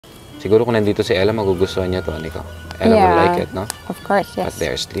Siguro kung nandito si Ella, magugustuhan niya to, Nico. Ella will like it, no? Of course, yes. But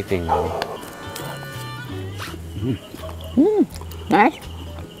they're sleeping now. Nice.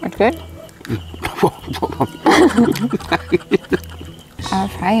 That's good. Our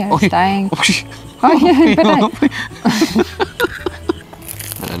fire is dying. Oh, yeah, but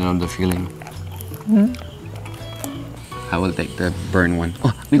I don't know the feeling. I will take the burn one.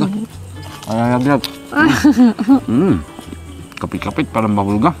 Oh, Nico. Ayagag. Kapit-kapit, parang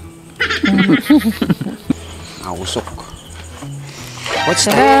mahulga. Nausok. What's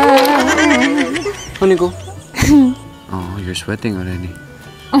that? Oh, Nico. Oh, you're sweating already.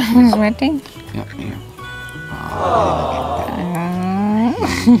 Sweating? Yeah, yeah.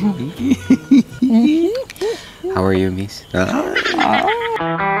 How are you, miss?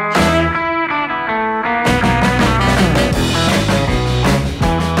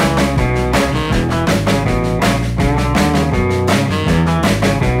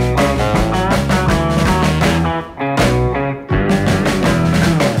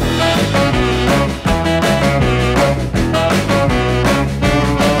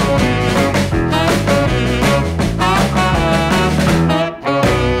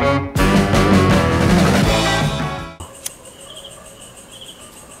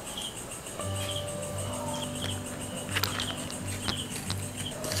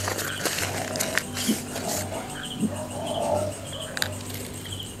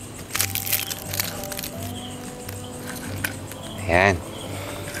 Ayan.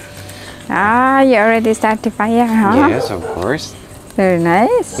 Ah, you already start the fire, huh? Yes, of course. Very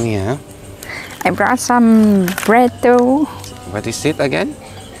nice. Yeah. I brought some bread though. What is it again?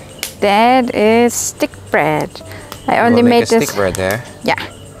 That is stick bread. I only We'll made make a this. stick bread there. Yeah.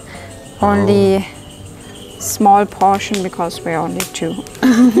 Only small portion because we're only two.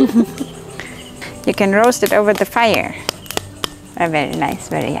 You can roast it over the fire. Very nice,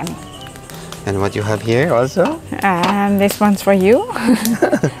 very yummy. And what you have here also? This one's for you.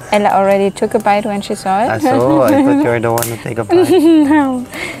 Ella already took a bite when she saw it. I saw. I thought you were the one to take a bite. No.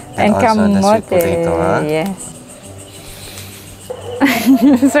 And also the sweet potato, huh? Yes.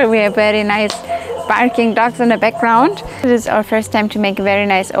 So we have very nice barking dogs in the background. It is our first time to make a very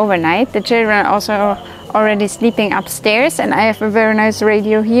nice overnight. The children are also already sleeping upstairs, and I have a very nice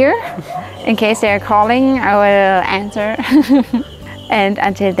radio here. In case they are calling, I will answer. And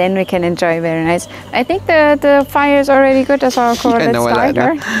until then, we can enjoy very nice. I think the fire is already good as our call. Let's start.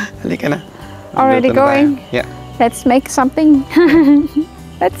 Or? Halika na. Already going? Yeah. Let's make something.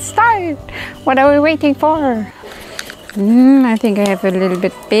 Let's start. What are we waiting for? I think I have a little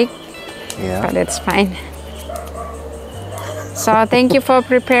bit big, but it's fine. So thank you for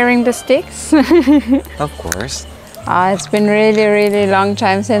preparing the sticks. Of course. It's been really long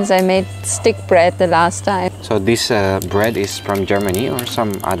time since I made stick bread the last time. So this bread is from Germany or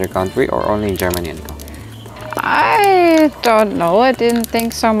some other country or only Germany? I don't know. I didn't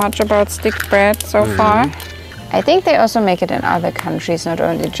think so much about stick bread so far. I think they also make it in other countries, not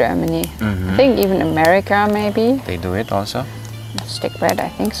only Germany. I think even America maybe. They do it also? Stick bread, I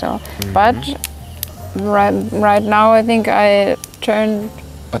think so. But right now I think I turned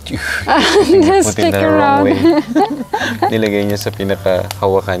But you the put it stick the wrong around. way. Nilagay niya sa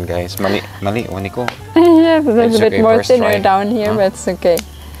pinaka-hawakan, guys. Mali, wani ko. Yes, there's It's a bit okay, more first thinner try. down here, but it's okay.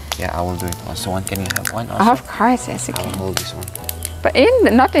 Yeah, I will do it also. One, can you have one also? Of course, yes, you I can. will hold this one. But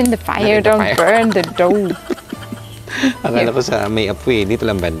not in the fire, in the don't fire. burn the dough. Akala ko sa may apoy, dito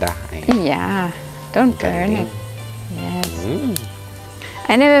lang banda. Ayan. Yeah, don't burn it. Yes. Mm.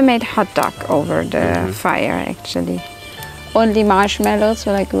 I never made hot dog over the fire, actually. Only marshmallows,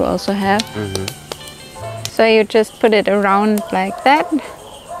 like we also have. So you just put it around like that.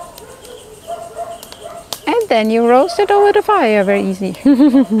 And then you roast it over the fire, very easy.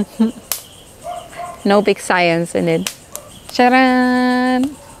 No big science in it.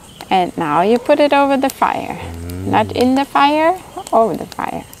 Charan! And now you put it over the fire. Not in the fire, over the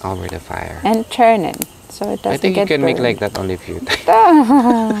fire. Over the fire. And turn it, so it doesn't I think you get can make burned. like that only a few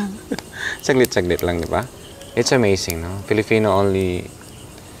times. Saglit-saglit lang, di ba? It's amazing, no? Filipino only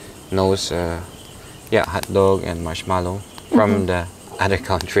knows, hot dog and marshmallow from the other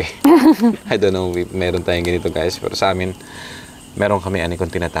country. I don't know, meron tayong ganito, guys. Pero sa amin, meron kami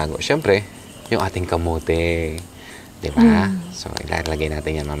kung tinatago. Siyempre, yung ating kamote. Di ba? So, ilalagay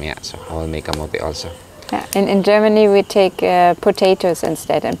natin yan mamaya. So, I will make kamote also. Yeah. In Germany, we take potatoes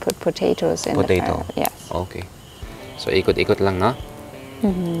instead and put potatoes in the fire. Yes. Okay. So, ikot-ikot lang, no?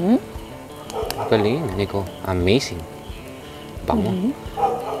 Galing, Nico. Amazing. Bango.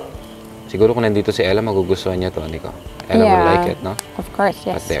 Siguro kung nandito si Ella, magugustuhan niya to, Nico. Ella will like it, no? Of course,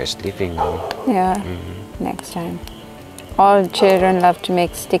 yes. But they're sleeping now. Yeah, next time. All children love to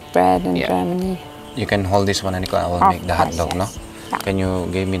make stick bread in Yeah. Germany. You can hold this one, Aniko. I will Of make the hot course, dog, no? yes. Yeah. Can you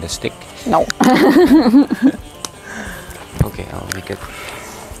give me the stick? No. Okay, I'll make it.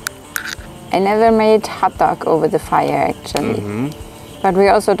 I never made hot dog over the fire actually. But we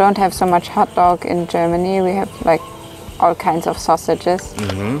also don't have so much hot dog in Germany. We have like all kinds of sausages.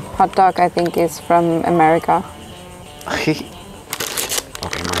 Hot dog I think is from America. Okay,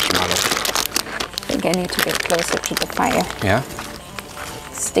 marshmallow. I think I need to get closer to the fire. Yeah?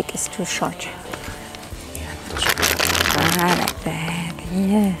 Stick is too short. Yeah, tusok natin. Like that.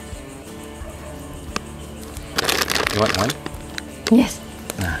 Yes. You want one? Yes.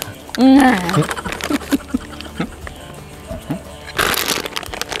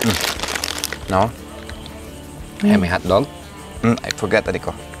 No? Hey, may hot dog? I forgot,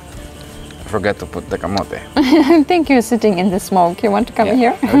 Aniko. I forgot to put the kamote. I think you're sitting in the smoke. You want to come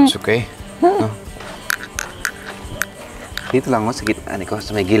here? It's okay. No. Dito lang ako sa gitna, Aniko.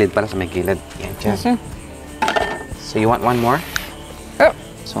 Sa may gilid pala, sa may gilid. Yan, dyan. Yes, sir. So you want one more? Oh.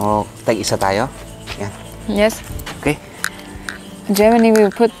 So, tag-isa tayo? Yan. Yes. Okay. In Germany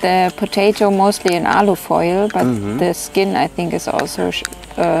we put the potato mostly in alu foil, but the skin I think is also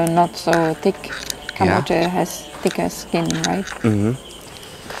not so thick. Kamote has thicker skin, right?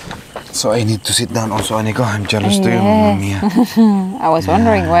 So I need to sit down also, Aniko. I'm jealous to you, Yes. Mamma Mia. I was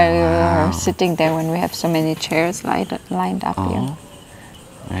wondering why we were sitting there when we have so many chairs lined up here.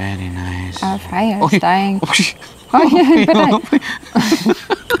 Very nice. Our fire is dying. Oh, Oh, yeah, but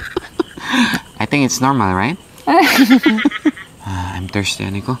I think it's normal, right? I'm thirsty,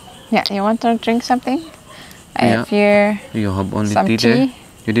 Aniko. yeah, you want to drink something? I Yeah. have here You have only some tea there? tea.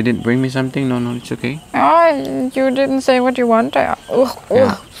 You didn't bring me something? No, it's okay. Oh, you didn't say what you want. Yeah.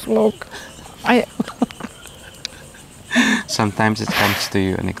 Smoke. Sometimes it comes to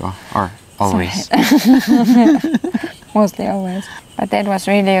you, Aniko. Or always. Mostly always. But that was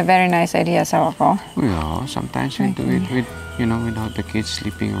really a very nice idea, Sauerkraut. Yeah, sometimes we do it with, without the kids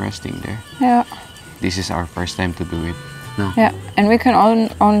sleeping, resting there. Yeah. This is our first time to do it. No. Yeah, and we can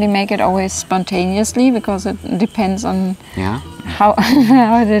only make it always spontaneously because it depends on Yeah? how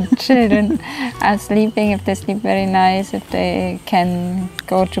how the children are sleeping. If they sleep very nice, if they can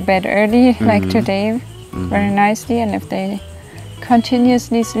go to bed early, like today, very nicely, and if they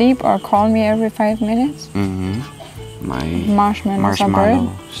continuously sleep or call me every 5 minutes. My Marshmallows are marshmallow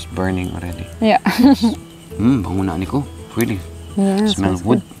burned. is burning already. Yeah. Bango na, Aniko. Really. Yes, Smell that's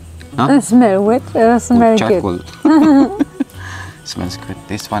wood. It smell good. It smell good. Charcoal. Smells good.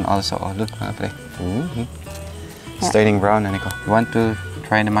 This one also. Oh, look, mga pre. It's turning brown, Aniko. You want to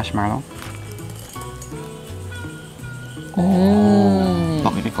try the marshmallow?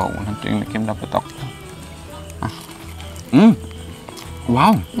 Bakit ikaw? Unang tuwing nakim na putok.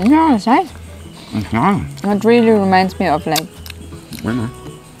 Wow. Yeah, it's nice. Yeah. It really reminds me of like Ano?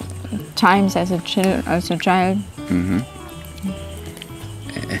 times as a child.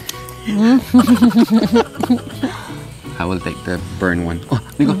 I will take the burn one. Oh,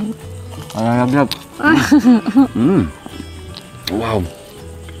 Nico. Alab. Wow.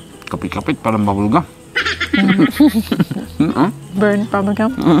 Kapit-kapit, parang babulga. Burn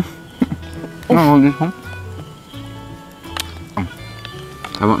bubblegum. Oh, this one.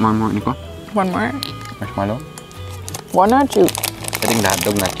 How about one more, Nico? One more. Marshmallow? One or two? I think the hot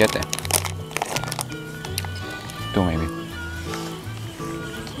dog not yet, eh. Two, maybe.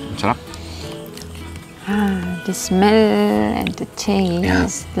 Sarap. The smell and the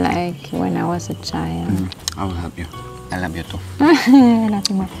taste, like when I was a child. I will help you. I love you too.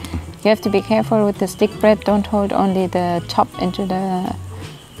 Nothing more. You have to be careful with the stick bread. Don't hold only the top into the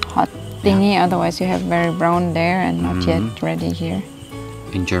hot thingy, otherwise you have very brown there and not yet ready here.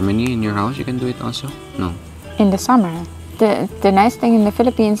 In Germany, in your house, you can do it also? No. In the summer. The nice thing in the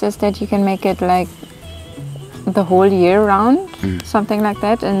Philippines is that you can make it like the whole year round, something like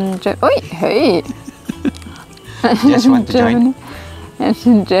that. And hey! Just want to join? And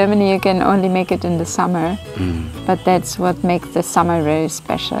in Germany, you can only make it in the summer. But that's what makes the summer very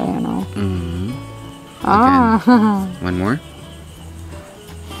special, you know. One more?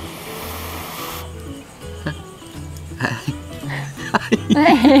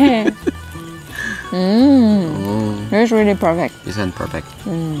 It's really perfect. Isn't perfect?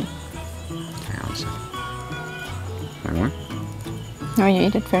 Here also. One more? No, you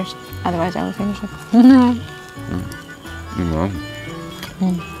eat it first. Otherwise, I will finish it.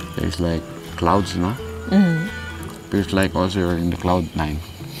 There's like clouds, no? Feels like also you're in the cloud 9.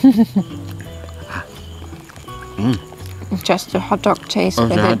 Just the hot dog taste. Oh,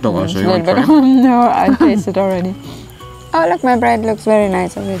 with the it. hot dog also, It's you a want little to bit. No, I tasted already. Oh, look, my bread looks very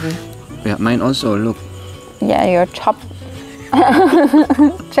nice already. Yeah, mine also, look. Yeah, your top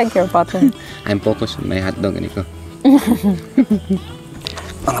Check your button. I'm focused on my hotdog, Nico.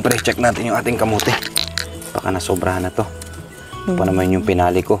 Mga pre, check natin yung ating kamote. Baka nasobrahan na to. Ito pa naman yung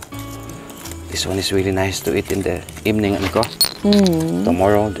pinali ko. This one is really nice to eat in the evening, Nico.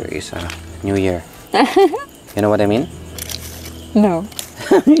 Tomorrow, there is a New Year. You know what I mean? No.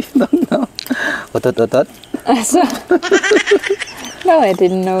 You don't know? Utot-utot? No, I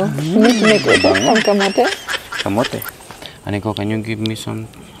didn't know. You need to make it from kamote. Kamote. Nico, can you give me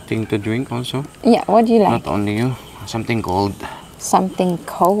something to drink also? Yeah, what do you like? Not only you. Something cold. Something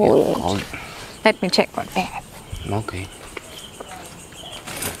cold. Yeah, cold. Let me check what I have. Okay.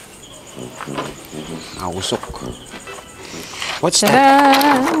 Usok. What's that?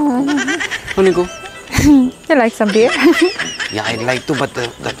 Ta-da! Nico? You like some beer? Yeah, I'd like to, but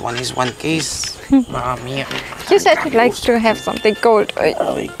that one is one case. Mami. You said you'd like to have something cold.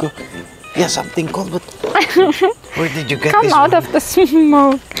 Yeah, something cold, but where did you get Come this out one? of the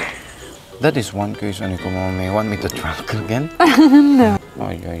smoke. That is one case, Nico. Mami, want me to drink again? No.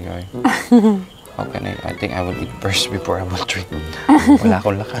 Ay. How can I think I will eat first before I will drink. Wala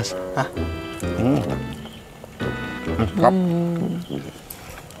akong lakas. Ha?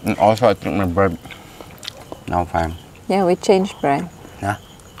 And also, I think my bread. Now fine. Yeah, we changed bread. Yeah?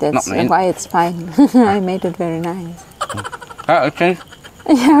 That's No, why it's fine. I made it very nice. Okay.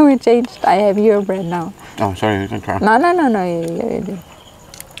 Yeah, we changed. I have your bread now. Oh, sorry. You can try. No. You.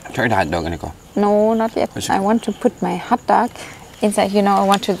 Try the hot dog, Nico. No, not yet. I want to put my hot dog inside. You know, I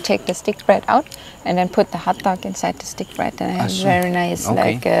want to take the stick bread out and then put the hot dog inside the stick bread. And I have very nice, Okay.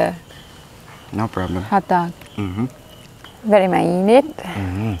 like a No problem. hot dog. Very mainit.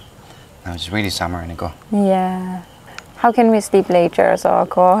 Now it's really summer, Nico. Yeah. How can we sleep later? So,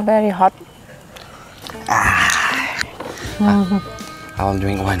 very hot. I will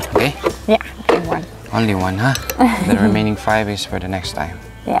drink one, okay? Yeah, drink one. Only one, huh? The remaining 5 is for the next time.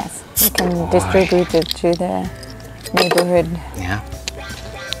 Yes, we can distribute it to the neighborhood. Yeah.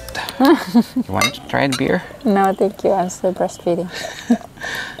 You want to try the beer? No, thank you. I'm still breastfeeding.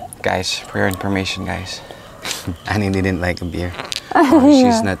 Guys, for your information, guys, Annie didn't like a beer.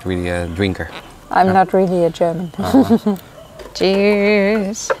 She's not really a drinker. I'm not really a German.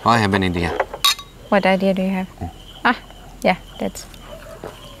 Cheers. Oh, I have an idea. What idea do you have? Yeah, that's.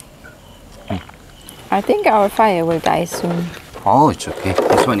 I think our fire will die soon. Oh, it's okay.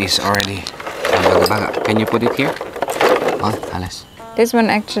 This one is already. Can you put it here? Oh, alas. This one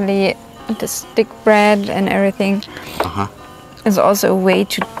actually, the stick bread and everything, is also a way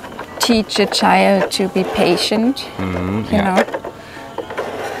to teach a child to be patient. You know.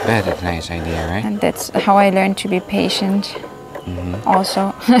 Very nice idea, right? And that's how I learned to be patient.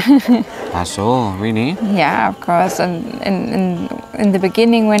 Also. So, really? Yeah, of course. And in the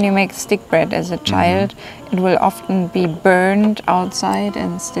beginning, when you make stick bread as a child, it will often be burned outside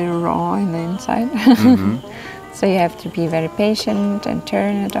and still raw in the inside. So you have to be very patient and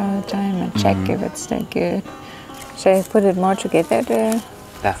turn it all the time and check if it's still good. So I put it more together, the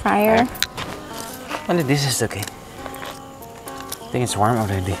fire. Only this is okay. I think it's warm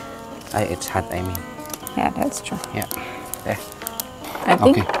already. It's hot, I mean. Yeah, that's true. Yeah. There. I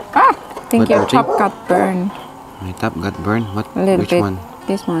think. Okay. I think your top got burned. My top got burned? What? A little Which bit. one?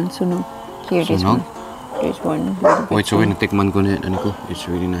 This one, sunog. Here, this Sunog? one. This one. Wait, so when natikman ko na yan, Aniko, it's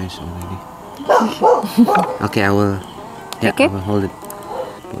really nice already. Okay, I will. Yeah, Take it? I will hold it.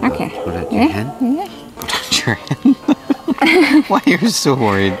 Okay. Put it in your hand. Yeah. Put it in your hand. Why are you so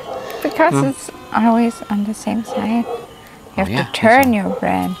worried? Because it's always on the same side. You have yeah, to turn your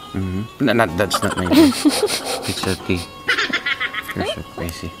bread. No, that's not my bread. It's okay. You're so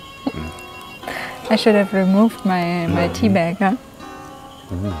crazy. I should have removed my tea bag, huh?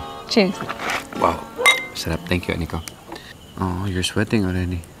 Cheers. Wow. Sarap. Thank you, Aniko. Oh, you're sweating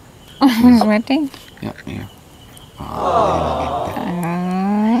already. Sweating? Yeah, yeah.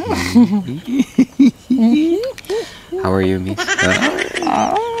 How are you, Miss?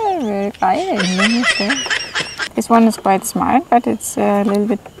 Oh, very fine. This one is quite smart, but it's a little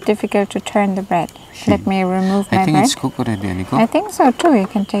bit difficult to turn the bread. Let me remove my I think bread. it's cooked already, Aniko. I think so too. You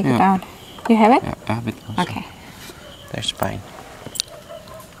can take it out. You have it? Yeah, I have it also. Okay. There's fine.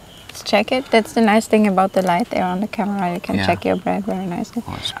 Let's check it. That's the nice thing about the light there on the camera. You can check your bread very nicely.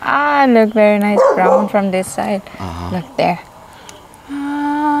 Look, very nice brown from this side. Look there.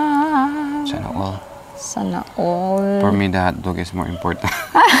 Sana all. Sana all. For me, the hot dog is more important.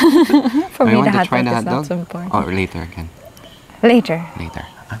 For me, want the to hot try dog the is hot not dog? so important. Or later again. Later. Later.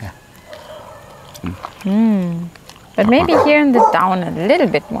 Okay. But maybe here in the down a little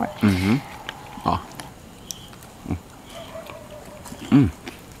bit more. Oh.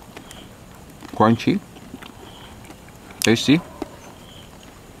 Crunchy. Tasty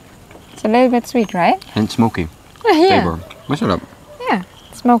It's a little bit sweet, right? and smoky Yeah. flavor. Masarap. Yeah.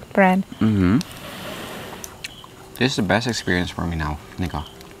 Smoked bread. This is the best experience for me now, Nico.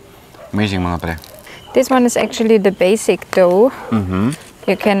 Amazing mga pre. This one is actually the basic dough.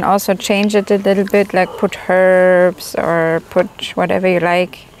 You can also change it a little bit, like put herbs or put whatever you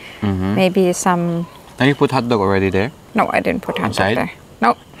like. Maybe some... Now you put hot dog already there? No, I didn't put hot dog Inside? there.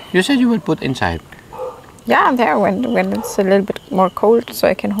 No. You said you would put inside. Yeah, there when it's a little bit more cold, so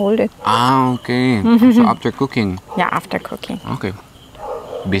I can hold it. Ah, okay. So after cooking. Yeah, after cooking. Okay.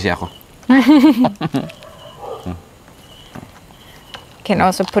 Busy ako. You can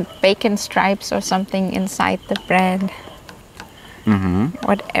also put bacon stripes or something inside the bread.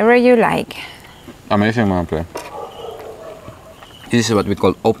 Whatever you like. Amazing mga pre. This is what we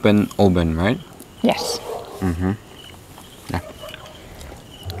call open oven, right? Yes. Yeah.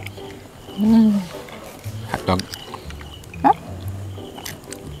 Hot dog. Huh?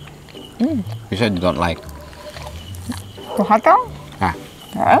 You said you don't like. The hot dog? Ah.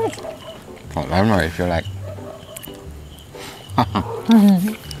 Yes. Well, I don't know if you like.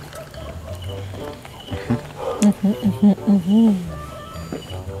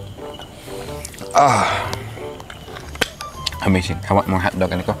 Amazing. I want more hot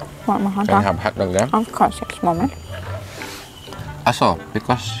dog, Nico. Want more hot Can I dog? have hot dog there? Of course, just a moment. Also,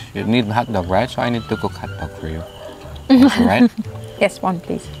 because you need hot dog, right? So I need to cook hot dog for you. Also, right? Yes, one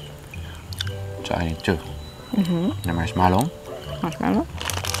please. So I need two. The marshmallow. Marshmallow.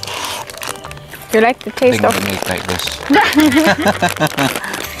 You like the I taste think of... we make like this.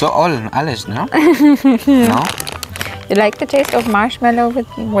 So all Alice, no? No? You like the taste of marshmallow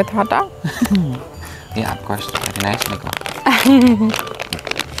with hot dog? Yeah, of course. Very nice, Nico.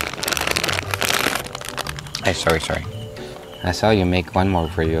 Hey, sorry. I saw you make one more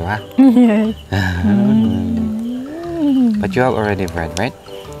for you, huh? But you have already bread, right?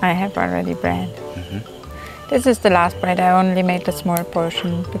 I have already bread. This is the last bread. I only made a small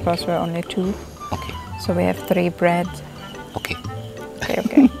portion because we're only two. Okay. So we have 3 breads. Okay.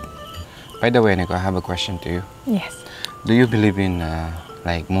 Okay. By the way, Nico, I have a question to you. Yes. Do you believe in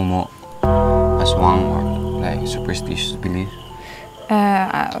like Momo, Aswang, or like superstitious belief?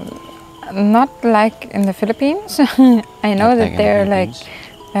 Not like in the Philippines. I know Not that like in the they're like...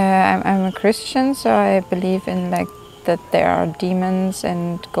 Philippines? I'm a Christian, so I believe in like that there are demons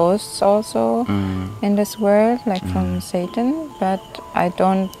and ghosts also in this world, like from Satan. But I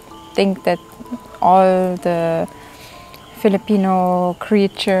don't think that all the Filipino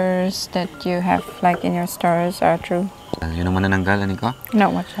creatures that you have like in your stories are true. Yun naman nananggal, Nico?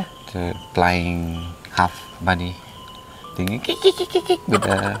 No, what's that? The flying half body thing with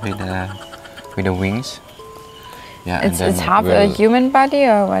the wings. Yeah, It's half a human body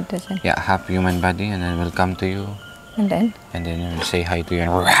or what is it? Yeah, half human body, and then will come to you, And then? and then will say hi to you, and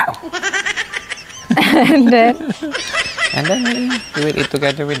And then? we will eat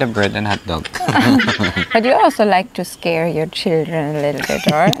together with the bread and hot dog. But you also like to scare your children a little bit,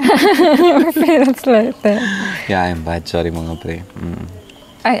 or? Feels like that. Yeah, I'm bad. Sorry, mga pre.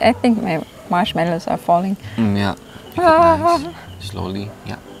 I think my marshmallows are falling. Yeah. Pick it nice. Slowly.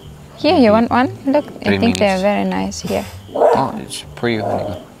 Yeah. Here, you want one? Look, I 3 think they're minutes. very nice here. Oh, it's for you,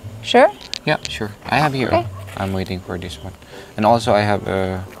 Nico. Sure? Yeah, sure. I have here. Okay. I'm waiting for this one. And also, I have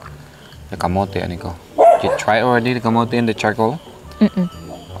the kamote, Nico. Did you try already the kamote and the charcoal?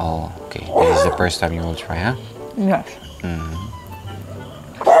 Oh, okay. This is the first time you will try, huh? Yes.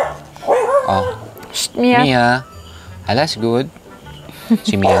 Oh, Shh, Mia. Mia. That's good.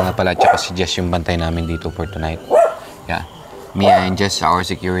 Si Mia nga pala, tsaka si Jess yung bantay namin dito for tonight. Yeah. Mia and Jess are our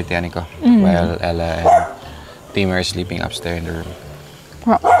security, Nico. While Ella and Tim are sleeping upstairs in the room.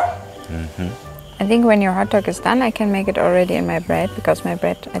 Well, I think when your hot dog is done, I can make it already in my bread because my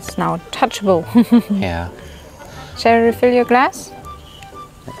bread is now touchable. Yeah. Shall I refill your glass?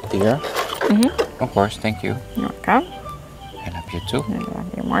 Dear? Of course, thank you. You're welcome. I love you too. I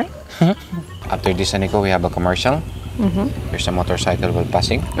love you more. After this, Nico, we have a commercial. There's a motorcycle while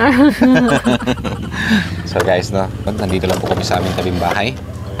passing. So guys, no, nandito lang po kami sa aming tabing bahay.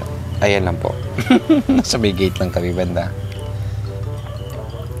 At ayan lang po. Nasa may gate lang kami banda.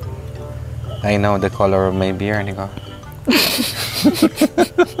 I know the color of my beer, Nico.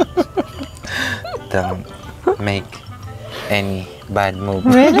 Don't make any bad move.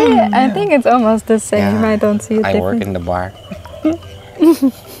 Really? I think it's almost the same. Yeah. I don't see a I work difference. in the bar.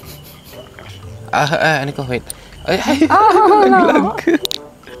 Nico, wait. Ay, nalaglag.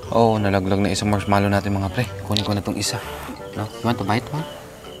 Oh, nalaglag na isang marshmallow natin mga pre. Kunin ko na itong isa. No? You want to bite one?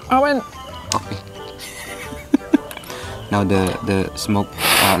 Owen. Okay. Now the smoke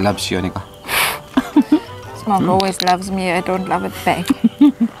loves you, Nico. Smoke always loves me. I don't love it back.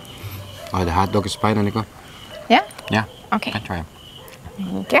 Oh, the hot dog is fine, Nico. Yeah? Yeah. Okay. I try.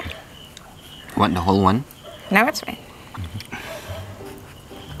 Thank you. Want the whole one? Now it's fine.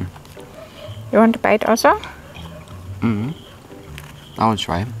 You want to bite also? I will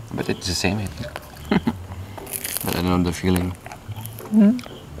try, but it's the same, I think. But I don't know the feeling.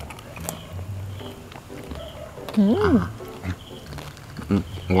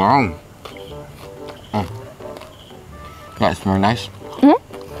 Wow. Oh. That's very nice.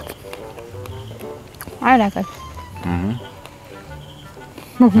 I like it.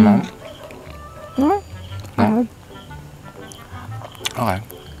 No? No? No? Okay.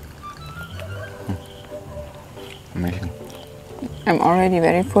 Amazing. I'm already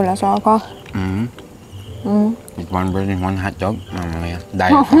very full as well. Ko. With one burger and one hot dog.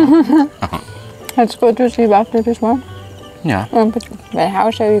 Diet. Let's go to sleep after this one. Yeah. But how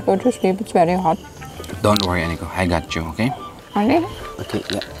shall we go to sleep? It's very hot. Don't worry, Aniko. I got you, okay? Only? Okay,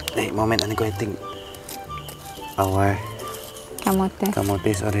 yeah. Hey, moment, Aniko. I think our Kamote. kamote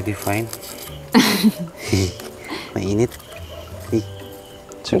is already fine. Mainit.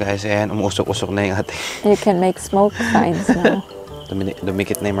 So guys, ayan, umuusok-usok na yung ate. You can make smoke signs now.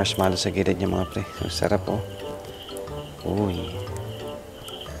 Dumikit na yung marshmallow sa gilid niya mga pre. So, sarap oh. Uy.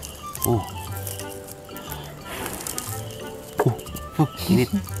 Oh. Init.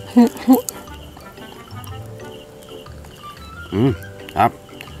 Up.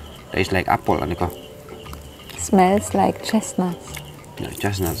 Tastes like apple, ano ko? Smells like chestnuts. Yeah,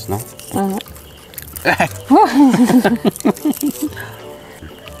 chestnuts, no?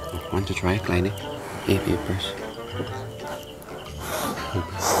 Want to try, Kleine? Baby first.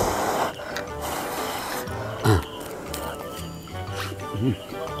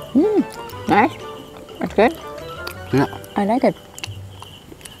 Nice. That's good. Yeah. I like it.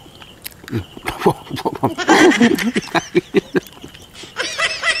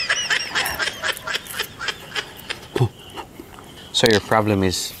 So your problem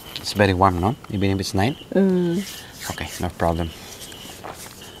is it's very warm, no? Even if it's night? Okay, no problem.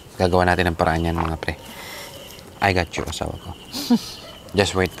 Gagawa natin ang paraan yan, mga pre. I got you, asawa ko.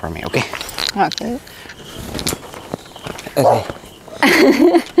 Just wait for me, okay? Okay. Okay.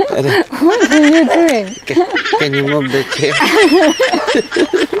 What are you doing? Can you move the chair?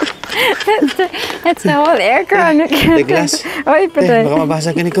 It's the whole aircon. The glass. Oy, but Baka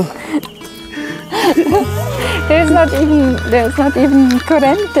mabasag ka, Nico. there's not even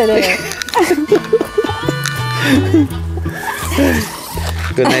kurente there.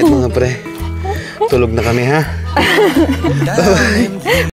 Good night, mga pre. Tulog na kami, ha? Bye-bye.